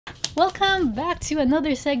Welcome back to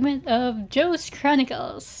another segment of Joe's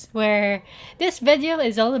Chronicles, where this video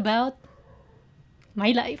is all about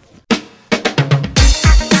my life.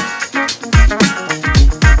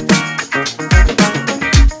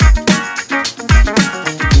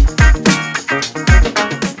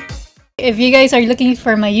 If you guys are looking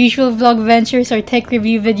for my usual vlog ventures or tech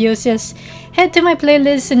review videos, just head to my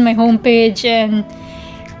playlist in my homepage and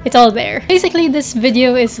it's all there. Basically, this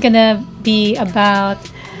video is gonna be about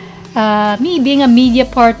me being a media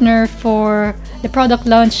partner for the product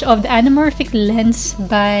launch of the Anamorphic lens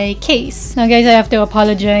by KASE. Now guys, I have to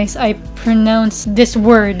apologize. I pronounced this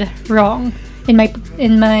word wrong in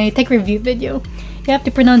my tech review video. You have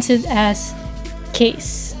to pronounce it as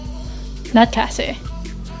KASE, not KASE.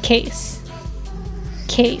 KASE.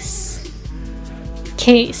 KASE.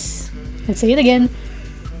 KASE. Let's say it again.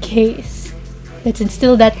 KASE. Let's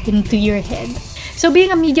instill that into your head. So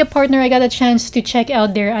being a media partner, I got a chance to check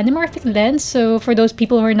out their Anamorphic lens. So for those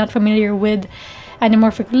people who are not familiar with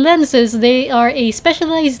Anamorphic lenses, they are a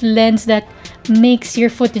specialized lens that makes your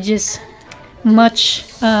footages much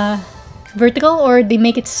vertical, or they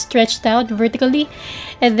make it stretched out vertically.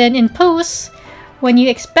 And then in post, when you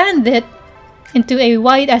expand it into a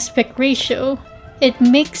wide aspect ratio, it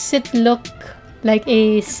makes it look like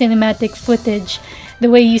a cinematic footage, the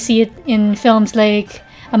way you see it in films like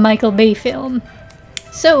a Michael Bay film.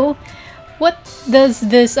 So, what does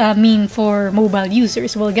this mean for mobile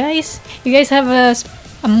users? Well guys, you guys have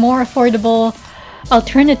a more affordable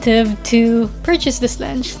alternative to purchase this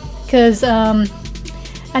lens, because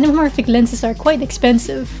anamorphic lenses are quite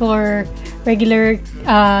expensive for regular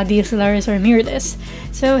DSLRs or mirrorless.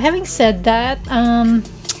 So having said that,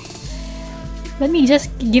 let me just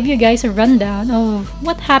give you guys a rundown of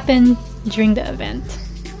what happened during the event.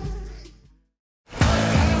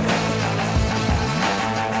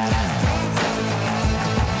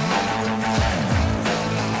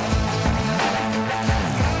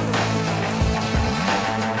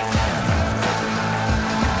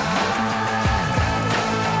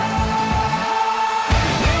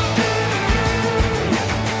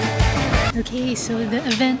 Okay, so the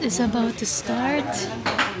event is about to start.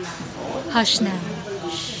 Hush now.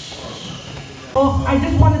 Oh, I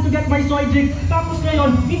just wanted to get my soy drink. Tapos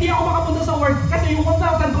ngayon, hindi ako makapunta sa work kasi yung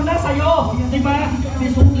 1,000 ko na sa'yo. Diba?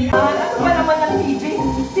 Ano ba naman ang DJ?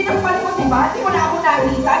 Sinampal mo, diba? Di mo na ako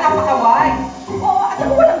nakita. Napakaway. Oo, at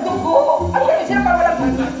ako walang dugo. Ano ba yung sinampal walang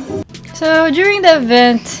dugo? So during the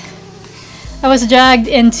event, I was dragged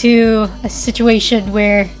into a situation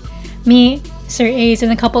where me, Sir Ace,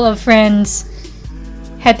 and a couple of friends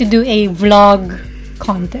had to do a vlog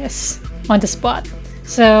contest on the spot.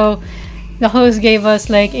 So the host gave us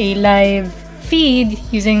like a live feed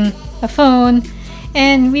using a phone,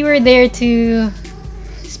 and we were there to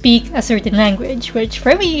speak a certain language, which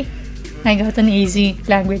for me, I got an easy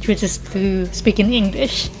language, which is to speak in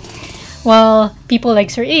English. While people like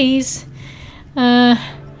Sir Ace,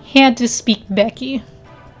 he had to speak Becky.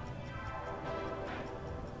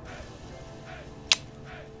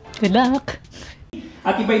 Good luck!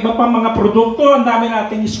 At iba-iba pang mga produkto, ang dami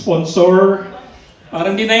nating sponsor.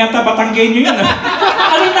 Parang di na yata Batanggenyo yan.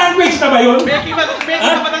 Anong language na ba yun? Beking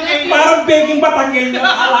Batanggenyo. Parang Beking Batanggenyo.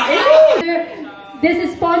 This is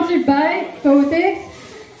sponsored by Photix,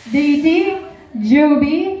 Dating,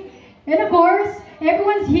 Joby, and of course,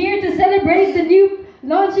 everyone's here to celebrate the new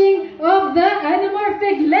launching of the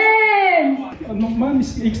Anamorphic lens! Ano man,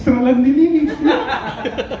 extra lang din.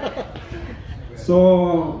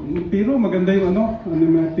 So, pero maganda yung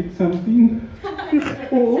animatic something.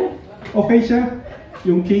 Oo, okay siya.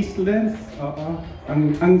 Yung KASE lens,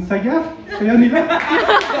 ang saya nila.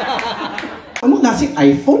 Ano klaseng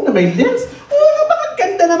iPhone na may lens? Oh,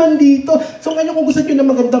 ganda naman dito. So ngayon kung gusto nyo ng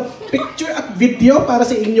magandang picture at video para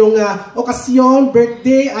sa inyong okasyon,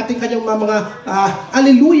 birthday, ating kanyang mga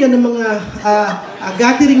alleluia ng mga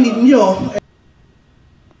gathering ninyo.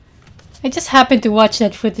 I just happened to watch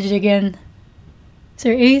that footage again.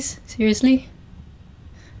 Sir Ace, seriously?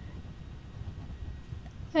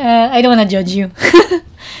 I don't want to judge you.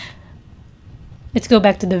 Let's go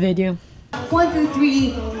back to the video. 1, 2,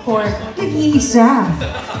 3, 4. Nag-iisa.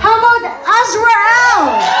 How about Azrael?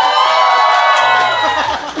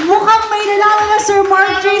 Mukhang may nalaman na Sir Mark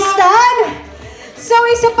Tristan. So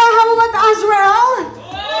isa pa, how about Azrael?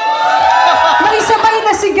 May sabay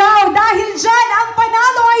na sigaw dahil dyan ang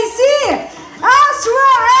panalo ay si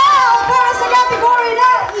Azrael para sa category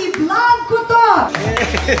na i-vlog ko to.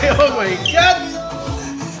 Oh my God!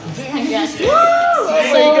 Woo!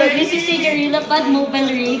 So this is a Gorilla Pod mobile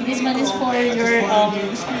rig. This one is for your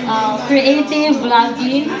creative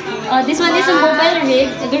vlogging. This one is a mobile rig,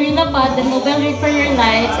 a Gorilla Pod, the mobile rig for your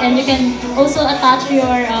lights, and you can also attach your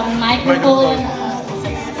microphone.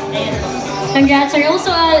 Congrats! Are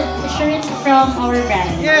also shirts from our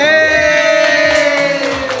brand. Yay!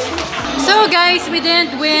 So guys, we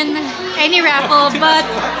didn't win any raffle, but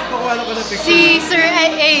si Sir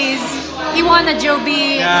Ace, he won a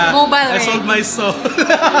Joby mobile rig. I sold my soul.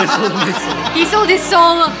 I sold my soul. He sold his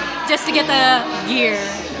soul just to get a gear.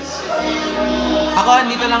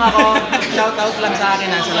 Ako, dito lang ako. Shoutout lang sa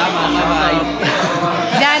akin. Salamat. Bye-bye.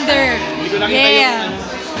 Xander. Yeah.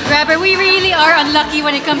 Rapper, we really are unlucky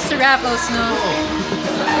when it comes to raffles, no?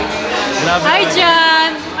 Hi,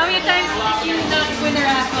 John. How many times did you not win a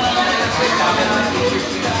raffle?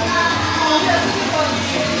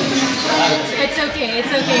 It's okay.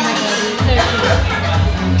 It's okay, my buddy. It's okay.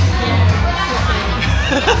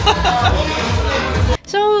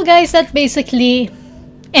 So, guys, that basically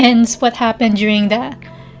ends what happened during the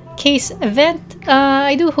KASE event.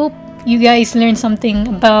 I do hope you guys learned something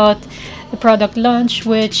about the product launch,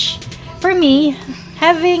 which for me,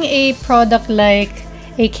 having a product like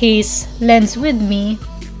a KASE lens with me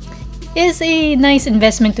is a nice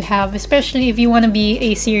investment to have, especially if you want to be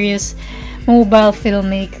a serious mobile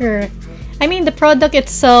filmmaker. I mean, the product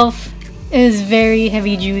itself is very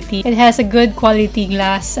heavy duty. It has a good quality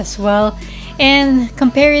glass as well, and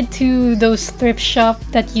compare it to those thrift shop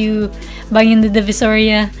that you buy in the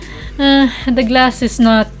Divisoria, the glass is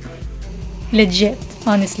not legit,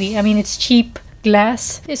 honestly. I mean, it's cheap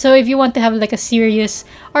glass. So if you want to have like a serious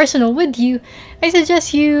arsenal with you, I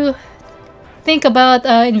suggest you think about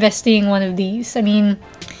investing one of these. I mean,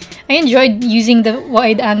 I enjoyed using the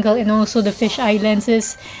wide angle and also the fisheye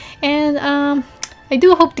lenses, and I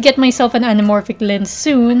do hope to get myself an anamorphic lens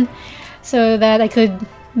soon so that I could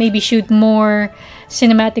maybe shoot more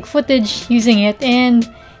cinematic footage using it. And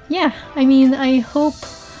yeah, I mean, I hope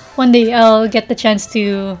one day I'll get the chance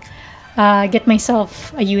to get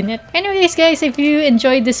myself a unit. Anyways guys, if you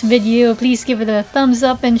enjoyed this video, please give it a thumbs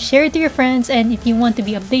up and share it to your friends. And if you want to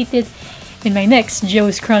be updated in my next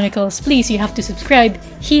Joe's Chronicles, please, you have to subscribe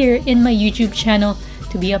here in my YouTube channel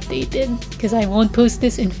to be updated, because I won't post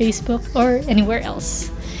this in Facebook or anywhere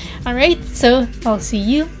else. Alright, so I'll see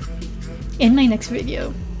you in my next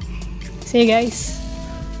video. See you guys.